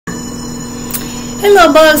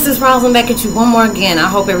Hello bugs, it's Roslyn back at you one more again. I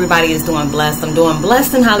hope everybody is doing blessed. I'm doing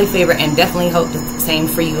blessed and highly favored, and definitely hope the same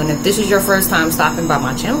for you. And if this is your first time stopping by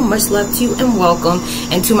my channel, much love to you and welcome.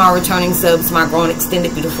 And to my returning subs, my growing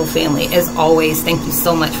extended beautiful family, as always, thank you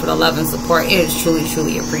so much for the love and support. It is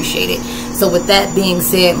truly appreciated. So with that being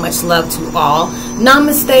said, much love to all.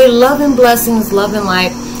 Namaste, love and blessings, love and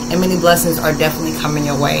light, and many blessings are definitely coming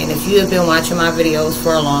your way. And if you have been watching my videos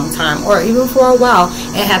for a long time or even for a while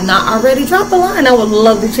and have not already, drop a line. I would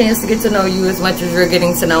love the chance to get to know you as much as you're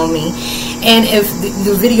getting to know me. And if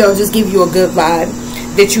the video just give you a good vibe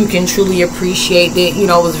that you can truly appreciate, that you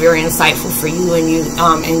know was very insightful for you, and you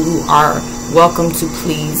are welcome to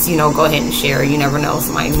please, go ahead and share. You never know,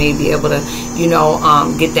 somebody may be able to,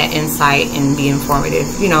 get that insight and be informative,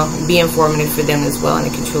 be informative for them as well, and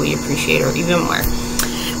they can truly appreciate it even more.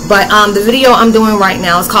 But the video I'm doing right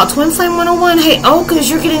now is called Twin Flame 101. Heyokas,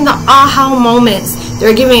 you're getting the aha moments.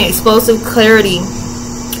 They're giving explosive clarity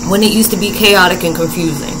when it used to be chaotic and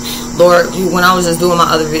confusing. Lord, when I was just doing my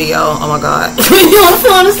other video, oh my God, I'm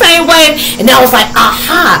feeling the same way. And now it's like,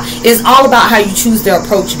 aha, it's all about how you choose to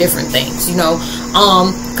approach different things,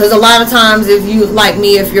 because a lot of times, if you, like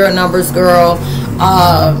me, if you're a numbers girl,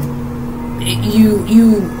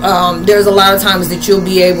 there's a lot of times that you'll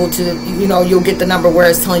be able to, you'll get the number where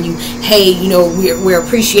it's telling you, hey, we're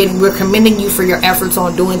appreciating, we're commending you for your efforts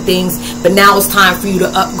on doing things, but now it's time for you to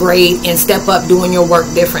upgrade and step up doing your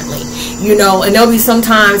work differently, and there'll be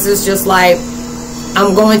sometimes it's just like,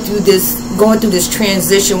 I'm going through this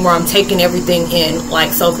transition where I'm taking everything in,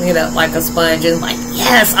 like soaking it up like a sponge, and like,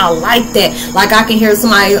 yes, I like that. Like I can hear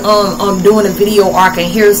somebody doing a video, or I can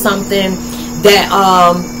hear something that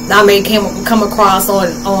I may come across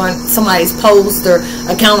on somebody's post or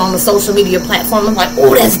account on the social media platform. I'm like,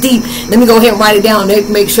 oh, that's deep. Let me go ahead and write it down.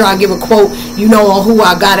 Make sure I give a quote, on who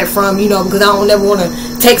I got it from, because I don't never want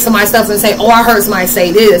to take somebody's stuff and say, oh, I heard somebody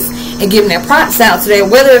say this, and give them that props out today.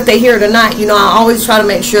 Whether if they hear it or not, I always try to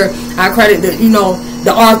make sure I credit the,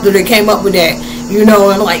 the author that came up with that,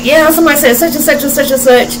 and like, yeah, somebody said such and such and such and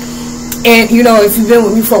such. And if you've been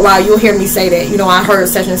with me for a while, you'll hear me say that. I heard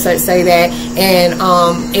such and such say that, and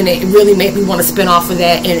it really made me want to spin off of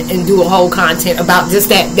that and do a whole content about just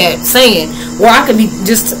that saying. Or I could be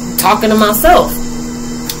just talking to myself.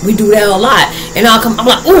 We do that a lot, and I'm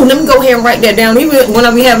like, ooh, let me go ahead and write that down. Even when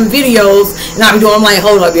I be having videos, and I be doing, I'm like,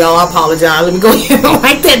 hold up, y'all, I apologize. Let me go ahead and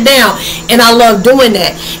write that down. And I love doing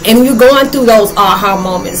that. And you're going through those aha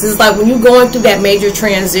moments. It's like when you're going through that major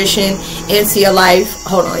transition into your life.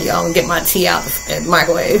 Hold on, y'all, I'm gonna get my tea out the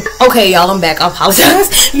microwave. Okay, y'all, I'm back. I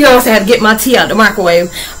apologize. I had to get my tea out the microwave.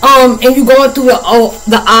 And you're going through the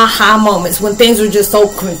aha moments when things are just so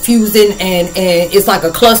confusing and it's like a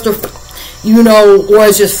cluster. Or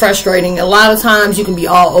it's just frustrating. A lot of times you can be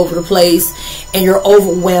all over the place and you're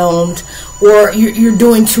overwhelmed, or you're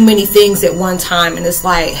doing too many things at one time, and it's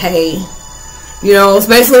like, hey,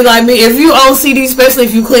 especially like me, if you OCD, especially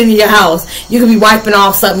if you cleaning your house, you can be wiping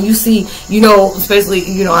off something, you see, especially,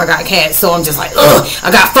 I got cats, so I'm just like, ugh, I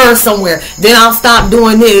got fur somewhere, then I'll stop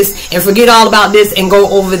doing this and forget all about this and go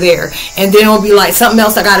over there, and then it'll be like something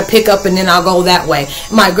else I got to pick up, and then I'll go that way.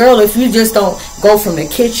 My girl, if you just don't go from the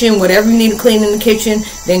kitchen, whatever you need to clean in the kitchen,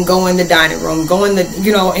 then go in the dining room, go in the,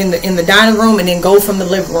 in the dining room, and then go from the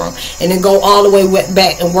living room, and then go all the way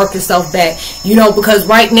back and work yourself back, because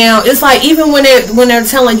right now, it's like, even when they're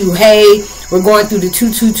telling you, hey, we're going through the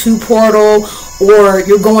 222 portal, or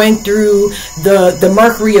you're going through the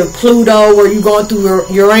Mercury of Pluto, or you're going through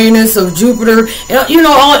Uranus of Jupiter, or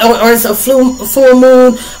it's a full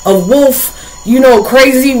moon of Wolf,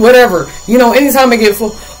 crazy, whatever, anytime I get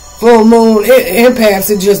full moon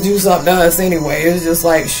impacts, it just do something to us anyway. It's just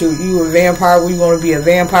like, shoot, you a vampire, you want to be a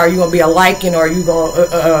vampire, you going to be a lichen, or you going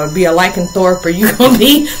to be a lycanthrope, or you going to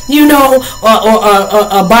be,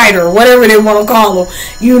 a biter, whatever they want to call them,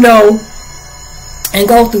 and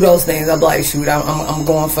go through those things. I'm like, shoot, I'm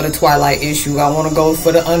going for the Twilight issue. I want to go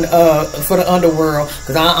for the underworld,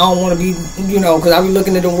 because I don't want to be, because I be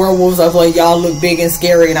looking at the werewolves. I was like, y'all look big and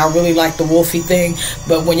scary, and I really like the wolfy thing.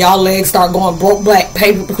 But when y'all legs start going broke black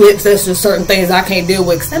paper clips, that's just certain things I can't deal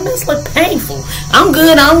with, because that must look painful. I'm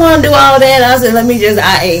good. I don't want to do all that. I said, let me just,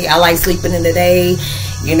 I like sleeping in the day.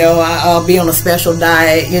 I'll be on a special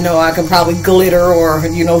diet. I can probably glitter or,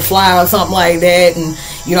 fly or something like that. And,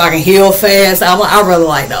 I can heal fast. I really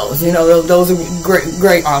like those. Those are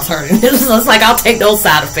great alternatives. It's like, I'll take those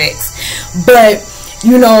side effects. But,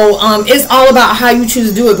 it's all about how you choose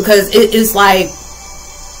to do it, because it's like,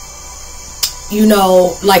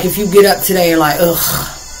 like if you get up today and like,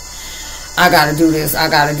 ugh, I gotta do this, I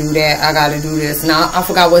gotta do that, I gotta do this. Now, I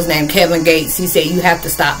forgot what's his name, Kevin Gates. He said you have to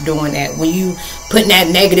stop doing that. When you putting that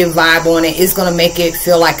negative vibe on it, it's gonna make it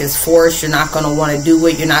feel like it's forced. You're not gonna want to do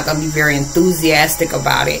it. You're not gonna be very enthusiastic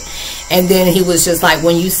about it. And then he was just like,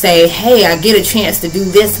 when you say, hey, I get a chance to do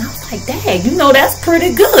this, and I was like, dang, you know, that's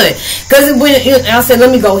pretty good. Because when I said,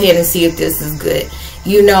 let me go ahead and see if this is good.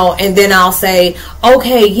 You know, and then I'll say,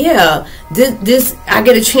 okay, yeah, this I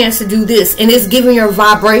get a chance to do this, and it's giving your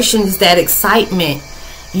vibrations that excitement,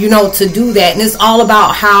 you know, to do that. And it's all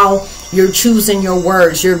about how you're choosing your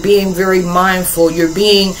words. You're being very mindful. You're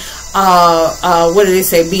being what do they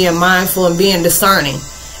say, being mindful and being discerning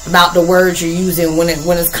about the words you're using when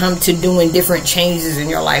it's come to doing different changes in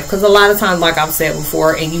your life. Because a lot of times, like I've said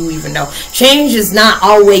before, and you even know, change is not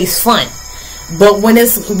always fun. But when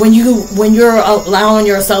you're allowing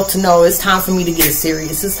yourself to know it's time for me to get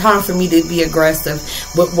serious, it's time for me to be aggressive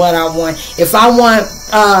with what I want. If I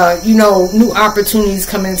want, you know, new opportunities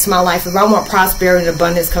coming into my life, if I want prosperity and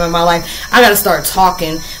abundance coming in my life, I got to start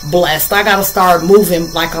talking blessed. I got to start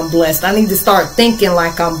moving like I'm blessed. I need to start thinking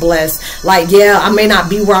like I'm blessed. Like, yeah, I may not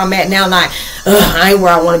be where I'm at now. Like, I ain't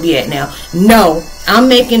where I want to be at now. No, I'm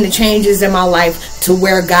making the changes in my life to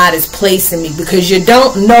where God is placing me, because you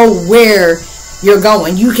don't know where you're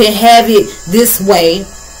going. You can have it this way,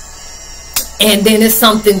 and then it's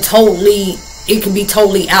something totally, it can be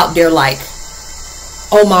totally out there, like,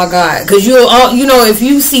 oh my God. Because you know, if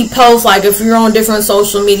you see posts, like if you're on different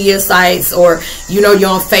social media sites, or you know, you're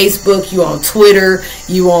on Facebook, you're on Twitter,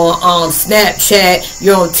 you're on Snapchat,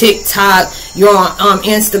 you're on TikTok, you're on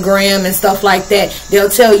Instagram and stuff like that, they'll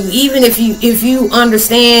tell you, even if you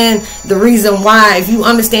understand the reason why, if you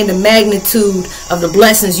understand the magnitude of the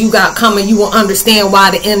blessings you got coming, you will understand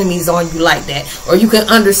why the enemy's on you like that. Or you can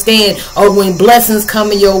understand, oh, when blessings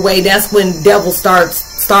coming your way, that's when devil start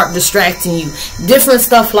distracting you, different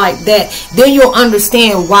stuff like that. Then you'll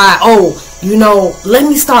understand why, oh, you know, let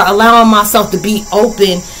me start allowing myself to be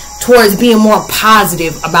open towards being more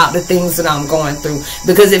positive about the things that I'm going through.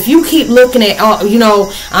 Because if you keep looking at, oh, you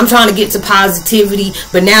know, I'm trying to get to positivity,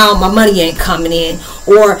 but now my money ain't coming in,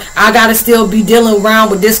 or I gotta still be dealing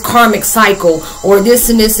around with this karmic cycle, or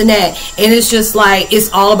this and this and that, and it's just like,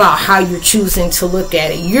 it's all about how you're choosing to look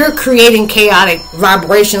at it. You're creating chaotic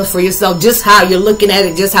vibrations for yourself, just how you're looking at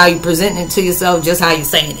it, just how you're presenting it to yourself, just how you're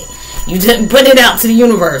saying it. You didn't put it out to the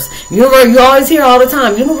universe. Universe, you always hear all the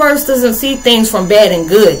time, universe doesn't see things from bad and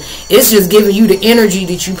good. It's just giving you the energy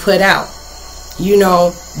that you put out. You know,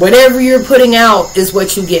 whatever you're putting out is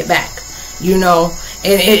what you get back. You know,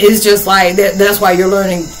 and it's just like that. That's why you're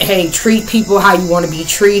learning, hey, treat people how you want to be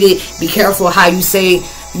treated. Be careful how you say,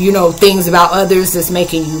 you know, things about others that's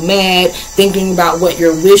making you mad. Thinking about what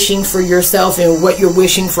you're wishing for yourself and what you're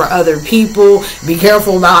wishing for other people. Be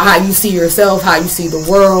careful about how you see yourself, how you see the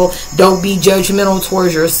world. Don't be judgmental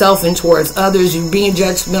towards yourself and towards others. You're being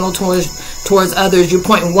judgmental towards others. You're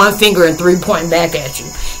pointing one finger and three pointing back at you.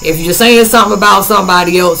 If you're saying something about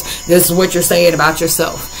somebody else, this is what you're saying about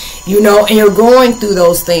yourself. You know, and you're going through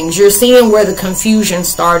those things. You're seeing where the confusion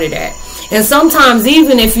started at. And sometimes,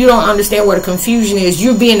 even if you don't understand where the confusion is,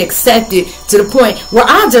 you're being accepted to the point where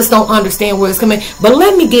I just don't understand where it's coming. But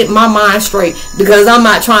let me get my mind straight, because I'm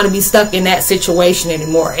not trying to be stuck in that situation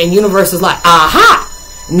anymore. And universe is like, aha!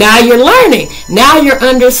 Now you're learning. Now you're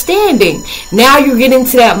understanding. Now you're getting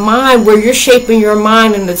to that mind where you're shaping your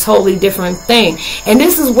mind in a totally different thing. And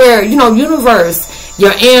this is where, you know, universe,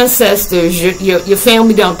 your ancestors, your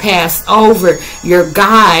family done passed over, your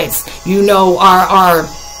guides, you know, our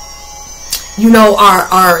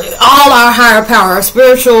all our higher power, our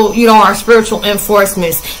spiritual, you know, our spiritual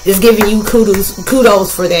enforcements is giving you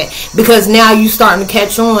kudos for that, because now you starting to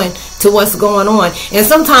catch on to what's going on. And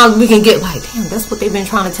sometimes we can get like, damn, that's what they've been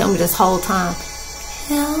trying to tell me this whole time.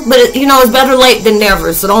 Yeah, but you know, it's better late than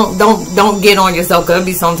never. So don't get on yourself, because it'll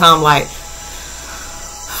be sometime like,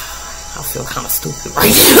 I feel kind of stupid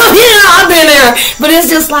right now. Yeah, I've been there, but it's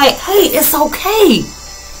just like, hey, it's okay.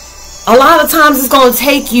 A lot of times it's going to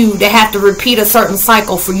take you to have to repeat a certain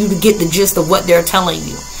cycle for you to get the gist of what they're telling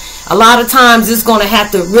you. A lot of times it's going to have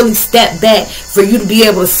to really step back for you to be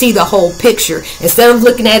able to see the whole picture. Instead of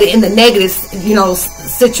looking at it in the negative, you know,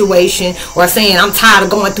 situation, or saying, I'm tired of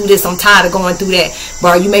going through this, I'm tired of going through that. But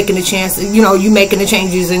are you making the chance, you know, you making the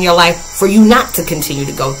changes in your life for you not to continue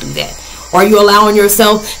to go through that? Or are you allowing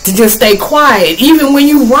yourself to just stay quiet, even when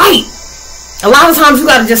you write? A lot of times you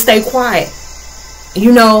got to just stay quiet.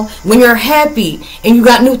 You know, when you're happy and you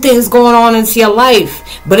got new things going on into your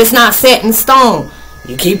life, but it's not set in stone,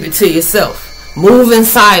 you keep it to yourself. Move in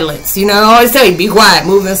silence. You know, I always tell you, be quiet,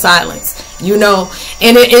 move in silence. you know.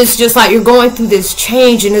 And it's just like you're going through this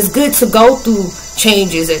change, and it's good to go through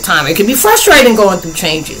changes at times. It can be frustrating going through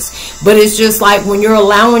changes, but it's just like when you're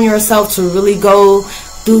allowing yourself to really go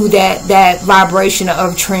through that vibration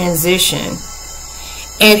of transition.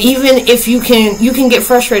 And even if you can get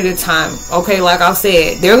frustrated at time, okay, like I've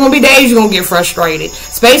said, there are going to be days you're going to get frustrated,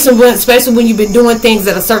 especially when you've been doing things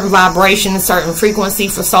at a certain vibration, a certain frequency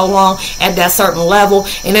for so long at that certain level,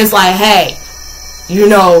 and it's like, hey, you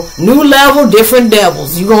know, new level, different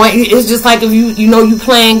devils. It's just like if you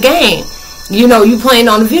playing game. You know, you playing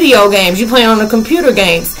on the video games, you playing on the computer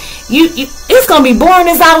games. It's gonna be boring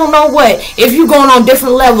as I don't know what if you're going on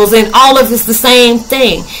different levels and all of it's the same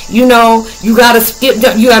thing. You know, you gotta skip.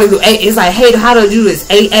 You gotta do A. It's like, hey, how to do this?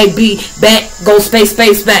 A B back, go space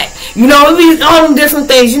back. You know, it be all them different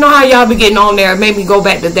things. You know how y'all be getting on there? It made me go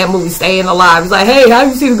back to that movie, Staying Alive. It's like, hey, how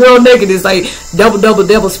you see the girl naked? It's like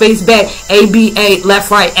double space back, A B A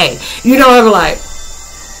left right A. You know, I'm like,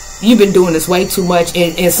 you've been doing this way too much,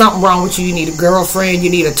 and something wrong with you. You need a girlfriend,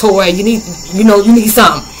 you need a toy, you need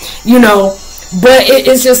something, you know. But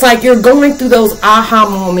it's just like you're going through those aha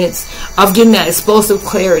moments of getting that explosive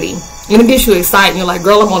clarity, and it gets you excited. You're like,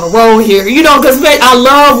 girl, I'm on the road here, you know, because I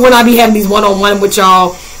love when I be having these one-on-one with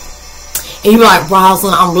y'all, and you're like,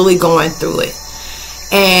 Roslynn, I'm really going through it.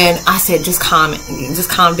 And I said, just calm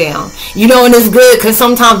down. You know, and it's good because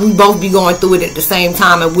sometimes we both be going through it at the same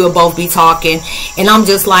time, and we'll both be talking. And I'm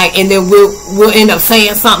just like, and then we'll end up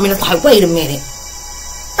saying something, and it's like, wait a minute.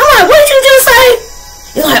 I'm like, what did you just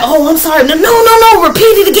say? You're like, oh, I'm sorry. No, repeat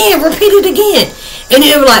it again. And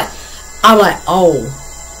then I'm like, oh,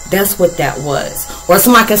 that's what that was. Or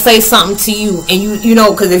somebody can say something to you, and you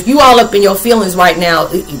know, because if you all up in your feelings right now,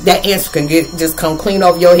 that answer can just come clean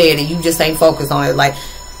over your head, and you just ain't focused on it. Like,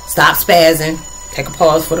 stop spazzing, take a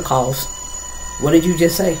pause for the cause. What did you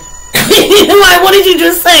just say? Like, what did you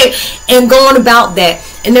just say? And going about that,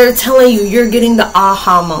 and they're telling you, you're getting the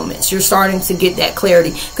aha moments. You're starting to get that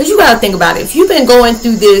clarity, because you got to think about it. If you've been going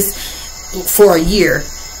through this for a year,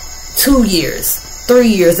 2 years, 3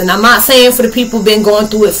 years, and I'm not saying for the people been going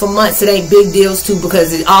through it for months, it ain't big deals too,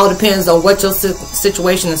 because it all depends on what your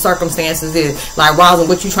situation and circumstances is. Like, Roslynn,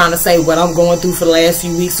 what you trying to say? What I'm going through for the last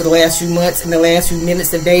few weeks, or the last few months, and the last few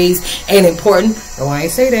minutes and days ain't important. No, I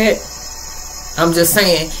ain't say that. I'm just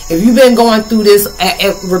saying, if you've been going through this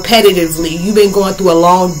repetitively, you've been going through a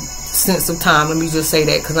long sense of time. Let me just say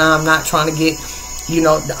that, because I'm not trying to get, you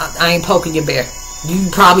know, I ain't poking your bear.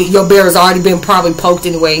 Your bear has already been probably poked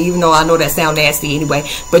anyway, even though I know that sound nasty anyway,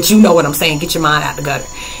 but you know what I'm saying. Get your mind out the gutter.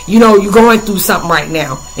 You know, you're going through something right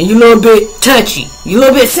now, and you're a little bit touchy, you're a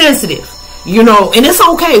little bit sensitive, you know, and it's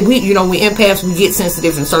okay. We empaths, we get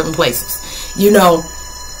sensitive in certain places, you know.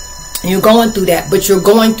 And you're going through that, but you're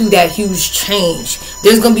going through that huge change.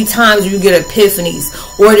 There's going to be times where you get epiphanies,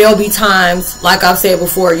 or there'll be times, like I've said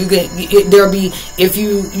before, there'll be, if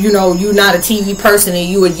you're not a TV person and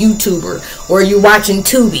you a YouTuber, or you watching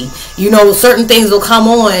Tubi, you know, certain things will come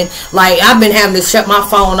on. Like, I've been having to shut my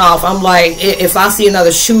phone off. I'm like, if I see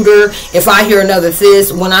another shooter, if I hear another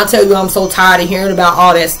this, when I tell you I'm so tired of hearing about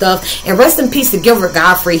all that stuff. And rest in peace to Gilbert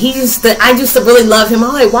Godfrey. I used to really love him.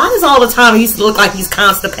 I'm like, why does all the time he used to look like he's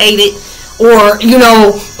constipated? Or, you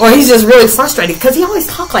know, or he's just really frustrated, because he always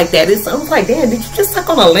talk like that. I was like, damn, did you just suck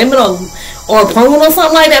on a lemon or a prune or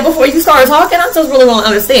something like that before you started talking? I just really want to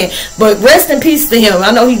understand. But rest in peace to him. I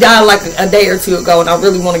know he died like a day or two ago, and I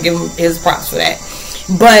really want to give him his props for that.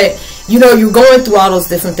 But, you know, you're going through all those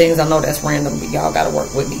different things. I know that's random, but y'all got to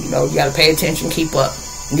work with me. You know, you got to pay attention, keep up.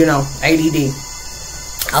 You know, ADD.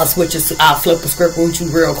 I'll flip the script with you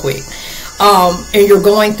real quick. And you're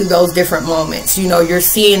going through those different moments. You know, you're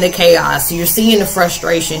seeing the chaos, you're seeing the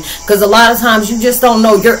frustration, because a lot of times you just don't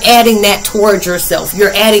know. You're adding that towards yourself.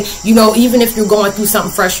 You're adding, you know, even if you're going through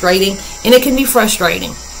something frustrating, and it can be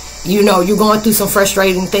frustrating, you know, you're going through some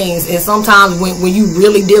frustrating things, and sometimes when you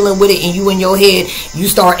really dealing with it, and you in your head, you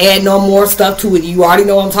start adding on more stuff to it. You already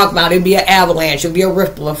know what I'm talking about. It'll be an avalanche, it'll be a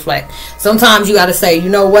ripple effect. Sometimes you got to say, you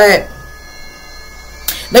know what,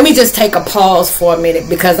 let me just take a pause for a minute,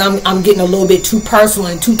 because I'm getting a little bit too personal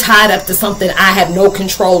and too tied up to something I have no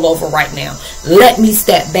control over right now. Let me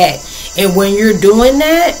step back. And when you're doing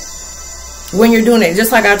that,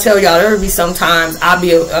 just like I tell y'all, there will be sometimes I'll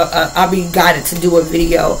be guided to do a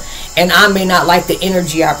video, and I may not like the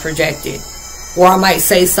energy I projected, or I might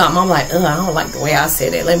say something, I'm like, I don't like the way I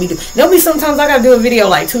said it. There'll be sometimes I gotta do a video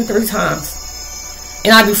like 2-3 times,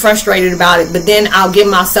 and I'll be frustrated about it, but then I'll give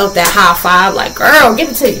myself that high five, like, girl, give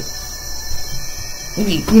it to you.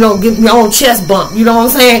 You know, give me your own chest bump, you know what I'm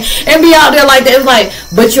saying? And be out there like that. It's like,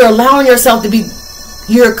 but you're allowing yourself to be,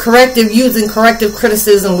 you're using corrective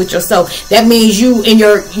criticism with yourself. That means you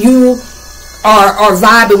are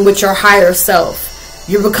vibing with your higher self.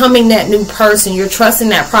 You're becoming that new person. You're trusting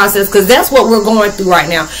that process, because that's what we're going through right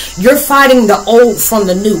now. You're fighting the old from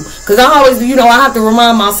the new. Because I always, you know, I have to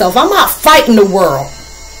remind myself, I'm not fighting the world.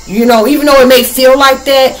 You know, even though it may feel like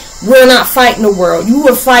that, we're not fighting the world. You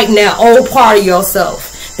are fighting that old part of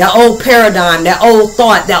yourself, that old paradigm, that old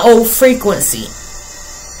thought, that old frequency,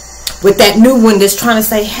 with that new one that's trying to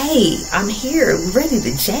say, hey, I'm here. We're ready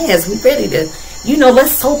to jazz. We're ready to, you know,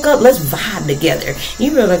 let's soak up, let's vibe together.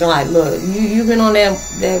 You been looking like, look, you've been on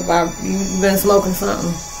that you've been smoking something.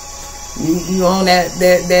 You on that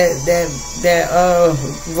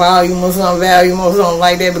volume or something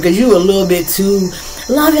like that, because you a little bit too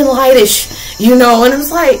love and lightish, you know. And it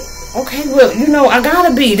was like, okay, well, you know, I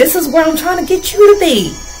gotta be. This is where I'm trying to get you to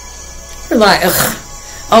be. You're like, ugh.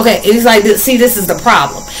 Okay, it's like, see, this is the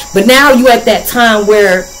problem. But now you at that time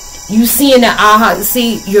where you seeing that aha,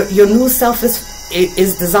 see, your new self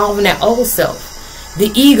is dissolving that old self. The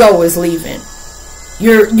ego is leaving.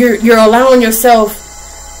 You're allowing yourself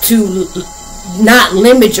to not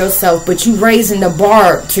limit yourself, but you raising the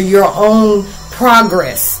bar to your own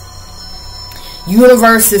progress.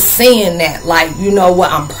 Universe is saying that, like, you know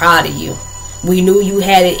what, I'm proud of you. We knew you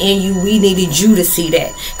had it in you. We needed you to see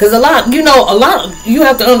that. Because you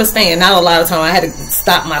have to understand, not a lot of time, I had to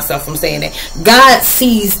stop myself from saying that. God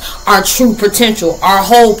sees our true potential, our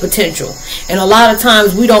whole potential. And a lot of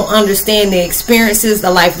times we don't understand the experiences,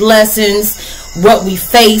 the life lessons, what we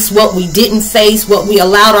face, what we didn't face, what we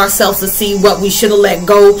allowed ourselves to see, what we should have let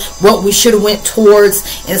go, what we should have went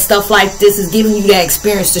towards, and stuff like this is giving you that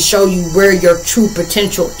experience to show you where your true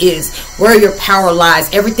potential is, where your power lies.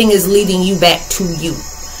 Everything is leading you back to you,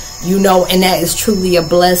 you know, and that is truly a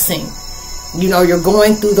blessing. You know, you're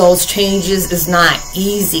going through those changes is not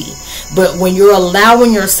easy, but when you're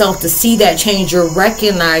allowing yourself to see that change, you're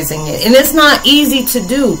recognizing it, and it's not easy to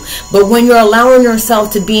do. But when you're allowing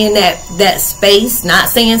yourself to be in that space, not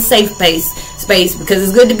saying safe space, because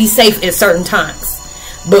it's good to be safe at certain times,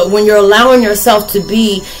 but when you're allowing yourself to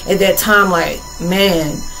be at that time, like,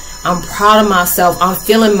 man, I'm proud of myself. I'm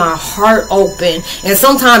feeling my heart open. And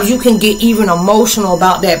sometimes you can get even emotional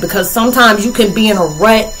about that, because sometimes you can be in a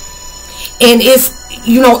rut. And it's,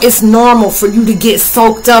 you know, it's normal for you to get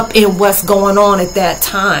soaked up in what's going on at that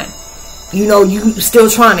time. You know, you still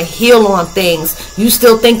trying to heal on things. You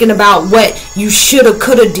still thinking about what you should have,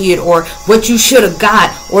 could have did, or what you should have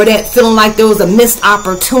got, or that feeling like there was a missed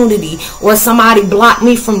opportunity, or somebody blocked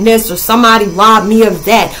me from this, or somebody robbed me of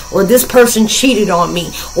that, or this person cheated on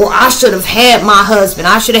me, or I should have had my husband,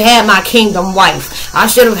 I should have had my kingdom wife, I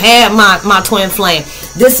should have had my twin flame,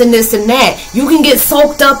 this and this and that. You can get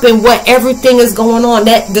soaked up in what everything is going on,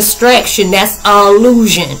 that distraction, that's an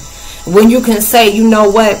illusion. When you can say, you know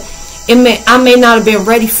what, I may not have been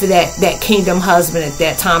ready for that kingdom husband at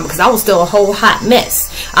that time, because I was still a whole hot mess.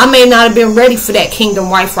 I may not have been ready for that kingdom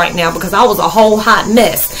wife right now, because I was a whole hot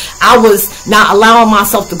mess. I was not allowing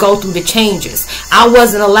myself to go through the changes. I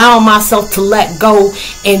wasn't allowing myself to let go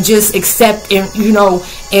and just accept, and, you know,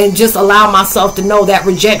 and just allow myself to know that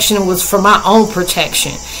rejection was for my own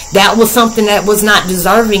protection. That was something that was not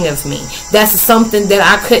deserving of me. That's something that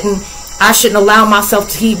I shouldn't allow myself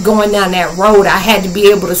to keep going down that road. I had to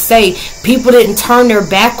be able to say, people didn't turn their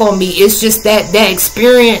back on me. It's just that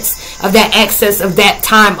experience of that excess of that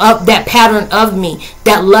time up, that pattern of me,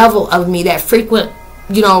 that level of me, that frequency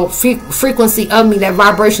of me, that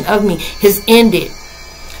vibration of me has ended.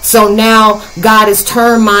 So now God has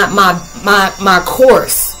turned my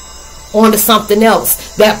course onto something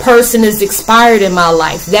else. That person is expired in my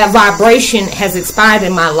life. That vibration has expired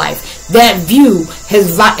in my life. That view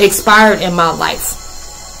has expired in my life.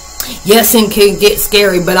 Yes, it can get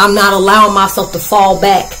scary, but I'm not allowing myself to fall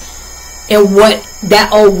back in what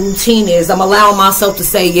that old routine is. I'm allowing myself to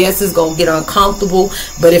say, yes, it's going to get uncomfortable,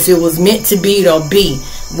 but if it was meant to be, it'll be.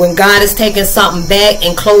 When God is taking something back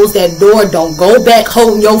and close that door, don't go back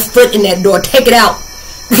holding your foot in that door. Take it out.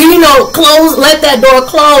 You know, close, let that door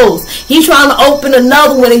close. He's trying to open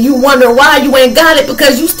another one, and you wonder why you ain't got it,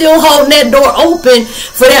 because you still holding that door open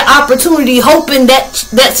for that opportunity, hoping that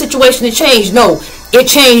situation to change. No, it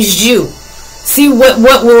changed you. See what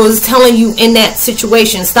was telling you in that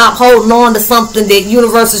situation. Stop holding on to something that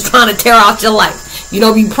universe is trying to tear out your life. You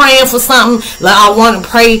know, be praying for something, like, I want to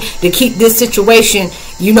pray to keep this situation,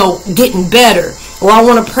 you know, getting better. Or I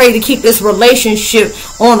want to pray to keep this relationship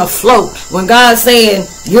on a float. When God's saying,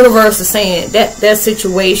 universe is saying, that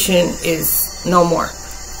situation is no more.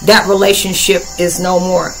 That relationship is no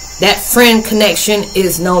more. That friend connection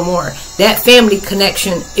is no more. That family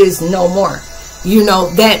connection is no more. You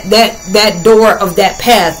know, that door of that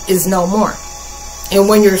path is no more. And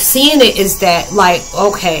when you're seeing it, is that like,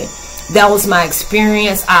 okay, That was my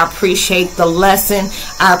experience. I appreciate the lesson.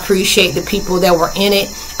 I appreciate the people that were in it.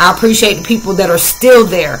 I appreciate the people that are still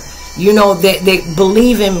there. You know, that they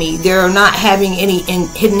believe in me. They're not having any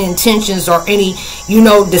hidden intentions or any, you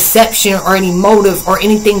know, deception or any motive or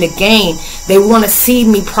anything to gain. They want to see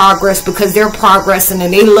me progress because they're progressing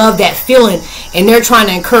and they love that feeling, and they're trying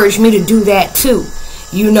to encourage me to do that too.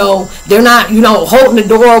 You know, they're not, you know, holding the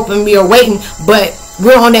door open, we are waiting, but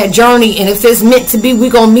we're on that journey, and if it's meant to be, we're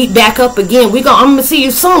going to meet back up again. I'm going to see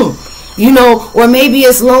you soon. You know, or maybe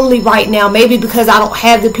it's lonely right now. Maybe because I don't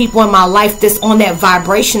have the people in my life that's on that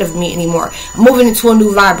vibration of me anymore. I'm moving into a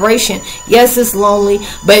new vibration. Yes, it's lonely,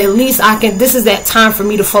 but at least I can, this is that time for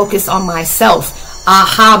me to focus on myself.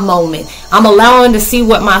 Aha moment. I'm allowing to see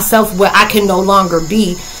what myself, where I can no longer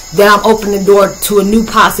be. Then I'm opening the door to a new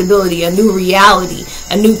possibility, a new reality,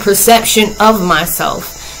 a new perception of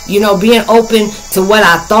myself. You know, being open to what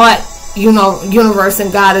I thought, you know, universe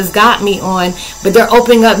and God has got me on, but they're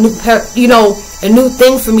opening up new, you know, a new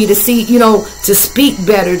thing for me to see, you know, to speak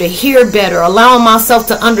better, to hear better, allowing myself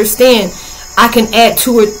to understand I can add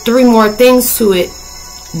 2 or 3 more things to it,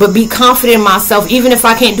 but be confident in myself, even if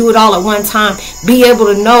I can't do it all at one time. Be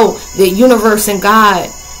able to know that universe and God,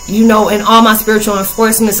 you know, and all my spiritual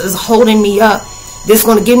enforcements is holding me up. That's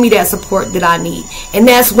going to give me that support that I need. And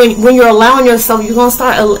that's when you're allowing yourself, you're going to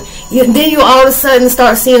start, then you all of a sudden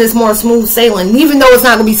start seeing it's more smooth sailing. Even though it's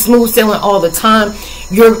not going to be smooth sailing all the time,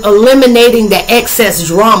 you're eliminating the excess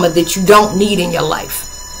drama that you don't need in your life.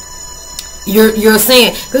 You're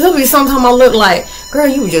saying, because there'll be sometimes I look like, girl,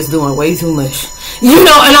 you were just doing way too much. You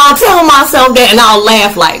know, and I'll tell myself that, and I'll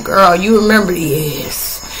laugh like, girl, you remember?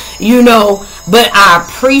 Yes. You know, but I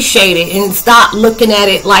appreciate it and stop looking at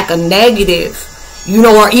it like a negative. You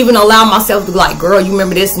know, or even allow myself to be like, girl, you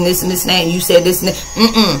remember this and this and this and that, and you said this and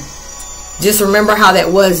that. Just remember how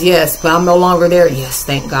that was, yes, but I'm no longer there. Yes,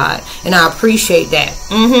 thank God. And I appreciate that.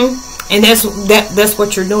 And that's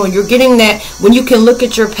what you're doing. You're getting that when you can look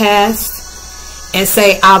at your past and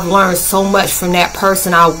say, I've learned so much from that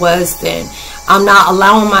person I was then. I'm not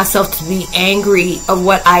allowing myself to be angry of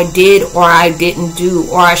what I did or I didn't do,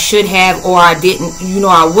 or I should have, or I didn't, you know,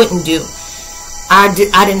 I wouldn't do. I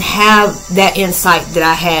didn't have that insight that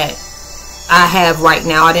I have right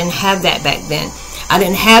now. I didn't have that back then. I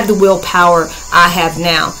didn't have the willpower I have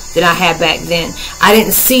now that I had back then. I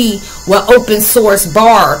didn't see what open source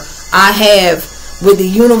bar I have with the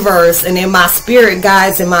universe and in my spirit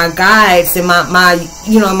guides and my guides and my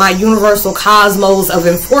you know, my universal cosmos of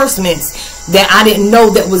enforcements that I didn't know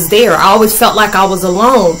that was there. I always felt like I was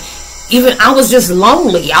alone. Even I was just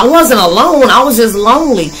lonely. I wasn't alone. I was just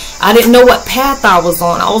lonely. I didn't know what path I was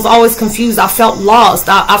on. I was always confused. I felt lost.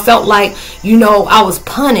 I felt like, you know, I was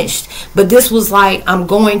punished. But this was like I'm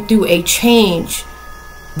going through a change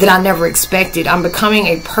that I never expected. I'm becoming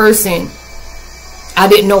a person I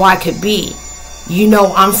didn't know I could be. You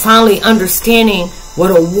know, I'm finally understanding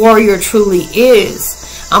what a warrior truly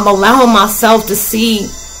is. I'm allowing myself to see,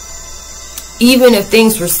 even if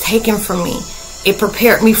things were taken from me, it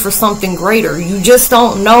prepared me for something greater. You just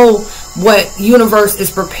don't know what universe is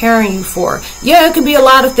preparing you for. Yeah, it could be a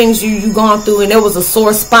lot of things you've gone through and there was a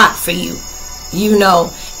sore spot for you, you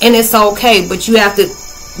know, and it's okay, but you have to,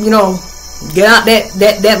 you know, get out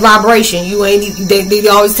that vibration. You ain't, they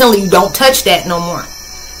always telling you don't touch that no more.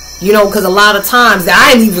 You know, because a lot of times,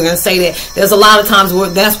 I ain't even going to say that. There's a lot of times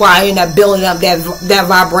where that's why I end up building up that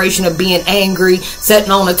vibration of being angry,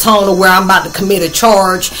 setting on a tone of where I'm about to commit a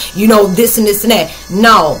charge, you know, this and this and that.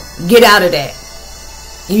 No, get out of that.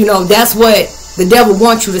 You know, that's what the devil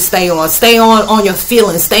wants you to stay on. Stay on your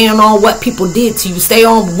feelings. Stay on what people did to you. Stay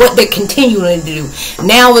on what they're continuing to do.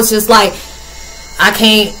 Now it's just like, I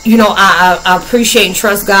can't, you know, I appreciate and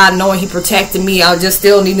trust God knowing he protected me. I just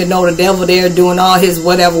still need to know the devil there doing all his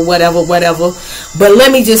whatever. But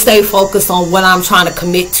let me just stay focused on what I'm trying to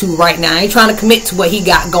commit to right now. I ain't trying to commit to what he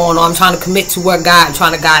got going on. I'm trying to commit to where God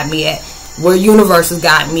trying to guide me at, where universe has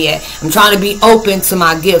got me at. I'm trying to be open to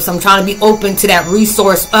my gifts. I'm trying to be open to that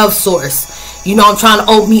resource of source. You know, I'm trying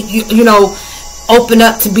to open, you know, open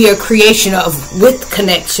up to be a creation of, with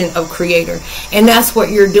connection of creator. And that's what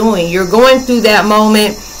you're doing. You're going through that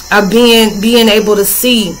moment of being able to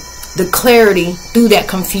see the clarity through that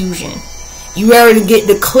confusion. You are to get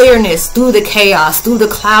the clearness through the chaos, through the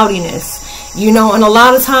cloudiness, you know. And a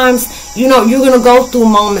lot of times, you know, you're going to go through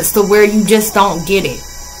moments to where you just don't get it.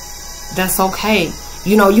 That's okay.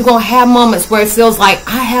 You know, you're going to have moments where it feels like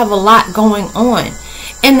I have a lot going on,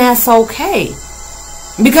 and that's okay.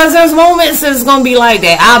 Because there's moments that's going to be like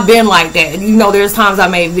that. I've been like that. You know, there's times I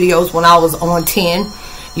made videos when I was on 10,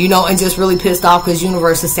 you know, and just really pissed off because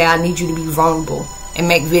universe has said, I need you to be vulnerable. and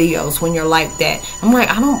make videos when you're like that. I'm like,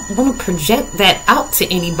 I don't want to project that out to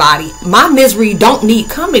anybody. My misery don't need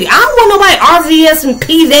comedy. I don't want nobody RVS and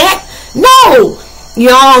P that. No.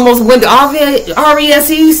 Y'all almost went to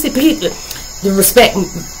RESE, the respect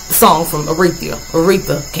song from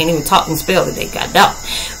Aretha. Can't even talk and spell it. They got that.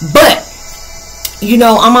 But, you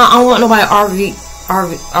know, I don't want nobody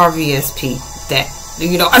RVSP that.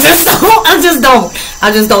 You know, I just don't.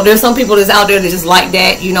 There's some people that's out there that just like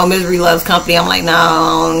that. You know, misery loves company. I'm like, no,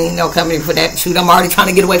 I don't need no company for that. Shoot, I'm already trying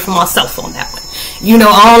to get away from myself on that one. You know,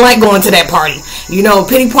 I don't like going to that party. You know,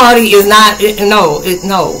 pity party is not,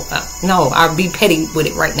 no, I'll be petty with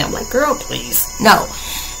it right now. I'm like, girl, please, no.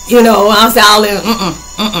 You know, I'll say,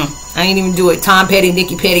 I ain't even do it. Tom Petty,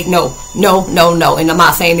 Nikki Petty, no. And I'm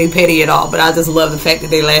not saying they petty at all, but I just love the fact that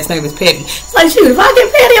their last name is Petty. It's like, shoot, if I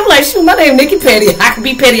get petty, I'm like, shoot, my name Nikki Petty. I can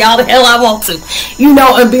be petty all the hell I want to, you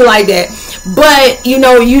know, and be like that. But, you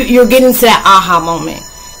know, you're getting to that aha moment.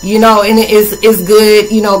 You know, and it's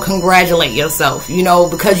good, you know, congratulate yourself, you know,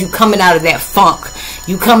 because you coming out of that funk.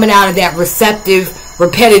 You coming out of that receptive,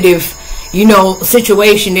 repetitive, you know,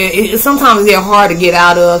 situation. Sometimes they're hard to get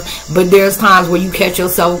out of, but there's times where you catch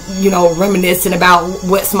yourself, you know, reminiscing about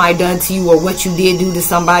what somebody done to you or what you did do to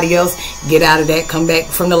somebody else. Get out of that. Come back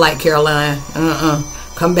from the light, Caroline.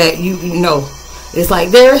 Come back. You know, it's like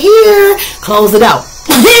they're here. Close it out.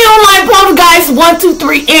 You don't like poltergeists 1, 2,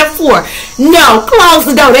 3, and 4. No, close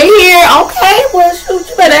the door. They here. Okay, well, shoot,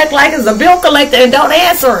 you better act like it's a bill collector and don't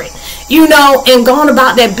answer it. You know, and going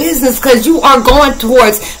about that business, because you are going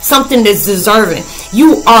towards something that's deserving.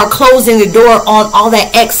 You are closing the door on all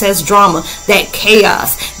that excess drama, that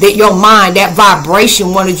chaos, that your mind, that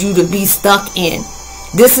vibration wanted you to be stuck in.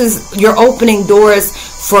 This is, you're opening doors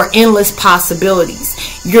for endless possibilities.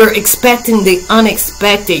 You're expecting the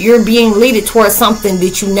unexpected. You're being leaded towards something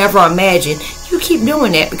that you never imagined. You keep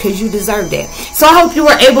doing that because you deserve that. So I hope you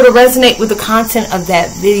were able to resonate with the content of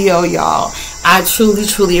that video, y'all. I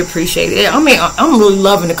truly appreciate it. I mean, I'm really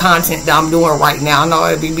loving the content that I'm doing right now. I know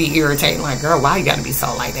it'd be irritating, like, girl, why you gotta be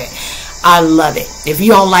so like that? I love it. If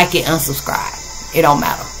you don't like it, unsubscribe. It don't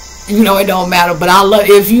matter. You know, it don't matter. But I love,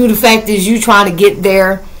 if you, the fact is you trying to get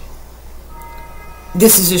there,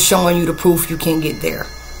 this is just showing you the proof you can get there.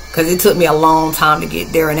 Because it took me a long time to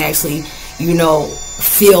get there and actually, you know,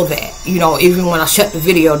 feel that. You know, even when I shut the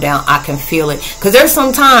video down, I can feel it. Because there's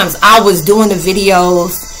sometimes I was doing the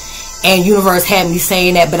videos and universe had me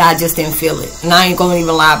saying that, but I just didn't feel it. And I ain't going to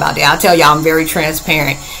even lie about that. I'll tell y'all, I'm very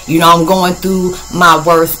transparent. You know, I'm going through my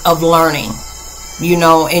worth of learning. You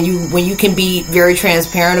know, and when you can be very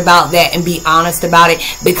transparent about that and be honest about it,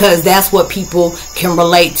 because that's what people can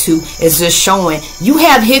relate to, is just showing you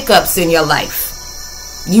have hiccups in your life.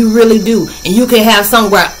 You really do. And you can have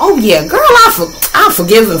somewhere, oh yeah, girl, I'll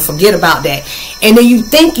forgive and forget about that. And then you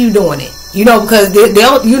think you're doing it. You know, because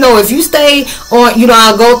they'll, you know, if you stay on, you know,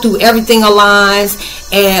 I'll go through Everything Aligns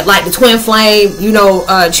and like the Twin Flame, you know,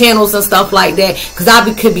 channels and stuff like that. Because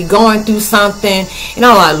could be going through something. And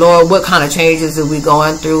I'm like, Lord, what kind of changes are we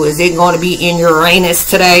going through? Is it going to be in Uranus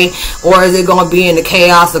today? Or is it going to be in the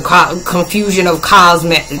chaos, the confusion of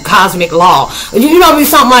cosmic law? You know, be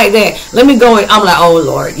something like that. Let me go. I'm like, oh,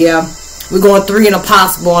 Lord, yeah. We're going 3 and a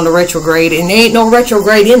possible on the retrograde. And there ain't no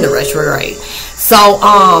retrograde in the retrograde. So,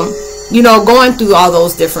 you know, going through all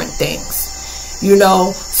those different things, you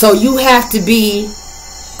know, so you have to be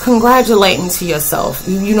congratulating to yourself.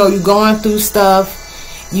 You know, you're going through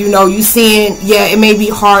stuff, you know, you seeing, yeah, it may be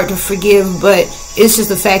hard to forgive, but it's just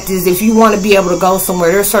the fact is, if you want to be able to go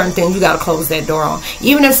somewhere, there's certain things you got to close that door on.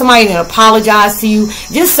 Even if somebody didn't apologize to you,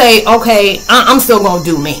 just say, okay, I'm still going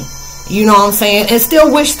to do me. You know what I'm saying? And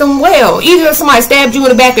still wish them well. Either if somebody stabbed you in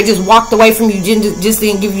the back or just walked away from you, just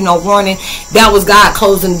didn't give you no warning, that was God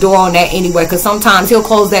closing the door on that anyway. Because sometimes he'll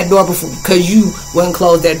close that door because you wouldn't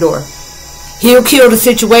close that door. He'll kill the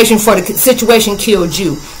situation for the situation killed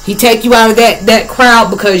you. He take you out of that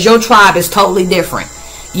crowd because your tribe is totally different.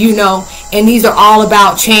 You know, and these are all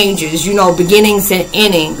about changes, you know, beginnings and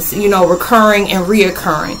endings, you know, recurring and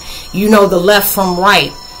reoccurring, you know, the left from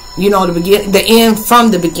right. You know, the end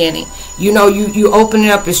from the beginning. You know, you open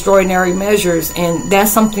up extraordinary measures, and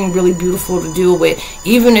that's something really beautiful to deal with.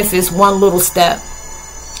 Even if it's one little step,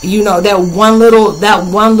 you know, that one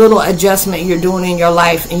little adjustment you're doing in your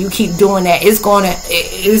life, and you keep doing that, it's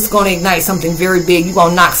gonna ignite something very big. You're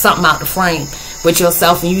gonna knock something out the frame with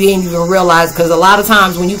yourself, and you didn't even realize. Because a lot of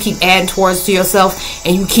times when you keep adding towards to yourself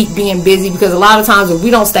and you keep being busy, because a lot of times if we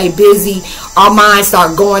don't stay busy, our minds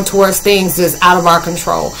start going towards things that's out of our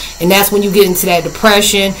control, and that's when you get into that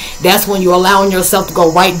depression. That's when you're allowing yourself to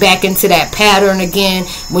go right back into that pattern again.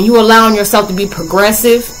 When you're allowing yourself to be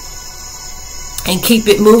progressive, and keep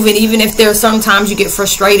it moving. Even if there's sometimes you get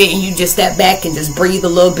frustrated and you just step back and just breathe a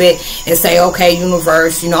little bit and say, okay,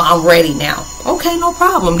 universe, you know, I'm ready now. Okay, no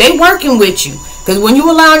problem. They working with you. Because when you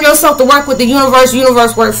allow yourself to work with the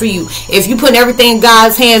universe work for you. If you put everything in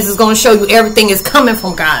God's hands, it's going to show you everything is coming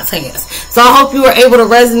from God's hands. So I hope you were able to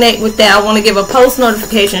resonate with that. I want to give a post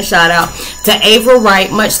notification shout out to Ava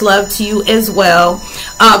Wright. Much love to you as well.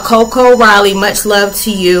 Coco Riley, much love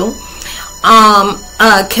to you.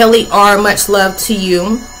 Kelly R, much love to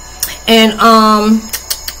you. And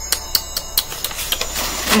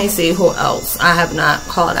let me see who else I have not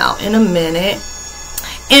called out in a minute.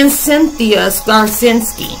 And Cynthia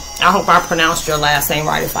Skarsinski. I hope I pronounced your last name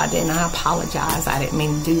right. If I didn't, I apologize. I didn't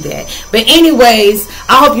mean to do that. But anyways,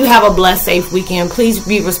 I hope you have a blessed, safe weekend. Please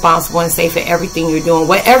be responsible and safe in everything you're doing.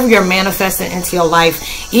 Whatever you're manifesting into your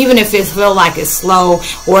life, even if it feels like it's slow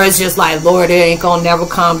or it's just like, Lord, it ain't gonna never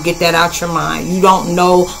come, get that out your mind. You don't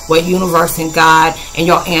know what universe and God and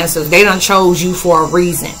your answers, they done chose you for a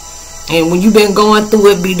reason. And when you've been going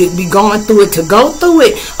through it, be going through it to go through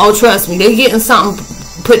it, oh, trust me, they're getting something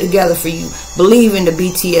put together for you. Believe in the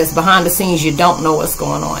BTS. Behind the scenes, you don't know what's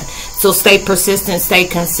going on. So stay persistent, stay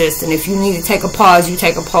consistent. If you need to take a pause, you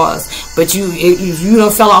take a pause. But if you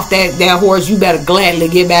don't fell off that horse, you better gladly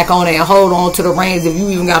get back on it and hold on to the reins. If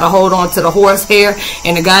you even got to hold on to the horse hair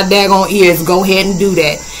and the goddamn ears, go ahead and do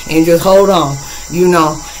that. And just hold on, you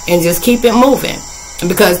know, and just keep it moving.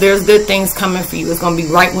 Because there's good things coming for you. It's going to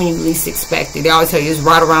be right when you least expect it. They always tell you it's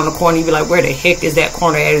right around the corner. You be like, where the heck is that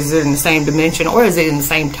corner at? Is it in the same dimension? Or is it in the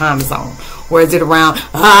same time zone? Or is it around,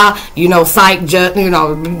 you know, psych, just, you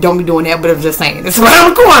know, don't be doing that. But I'm just saying, it's around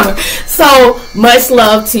the corner. So, much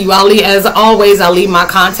love to you. As always, I'll leave my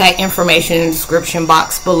contact information in the description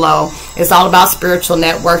box below. It's all about spiritual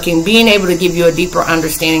networking. Being able to give you a deeper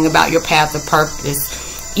understanding about your path of purpose.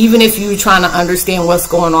 Even if you're trying to understand what's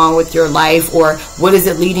going on with your life or what is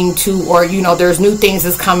it leading to, or, you know, there's new things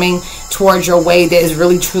that's coming towards your way that is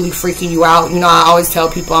really, truly freaking you out. You know, I always tell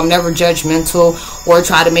people I'm never judgmental or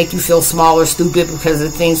try to make you feel small or stupid because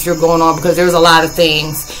of things you're going on, because there's a lot of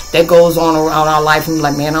things that goes on around our life. And you're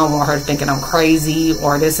like, man, I don't want her thinking I'm crazy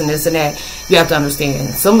or this and this and that. You have to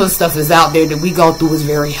understand, some of the stuff is out there that we go through is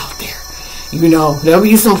very out there. You know, there'll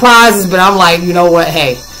be some prizes, but I'm like, you know what,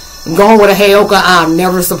 hey, I'm going with a Heyoka, I'm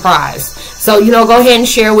never surprised. So, you know, go ahead and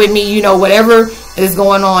share with me, you know, whatever is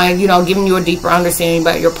going on, you know, giving you a deeper understanding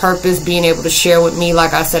about your purpose, being able to share with me.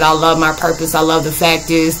 Like I said, I love my purpose. I love the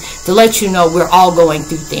fact is to let you know we're all going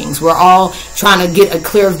through things. We're all trying to get a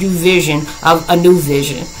clear view vision of a new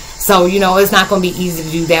vision. So, you know, it's not going to be easy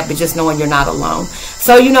to do that, but just knowing you're not alone.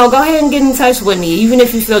 So, you know, go ahead and get in touch with me. Even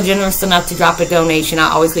if you feel generous enough to drop a donation,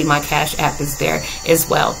 I always leave my Cash App is there as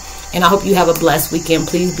well. And I hope you have a blessed weekend.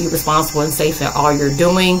 Please be responsible and safe in all you're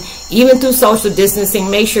doing. Even through social distancing,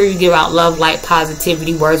 make sure you give out love, light,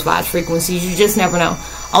 positivity, words, vibes, frequencies. You just never know.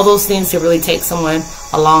 All those things can really take someone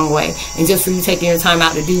a long way. And just for you taking your time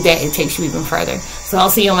out to do that, it takes you even further. So I'll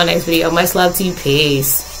see you on my next video. Much love to you.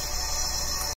 Peace.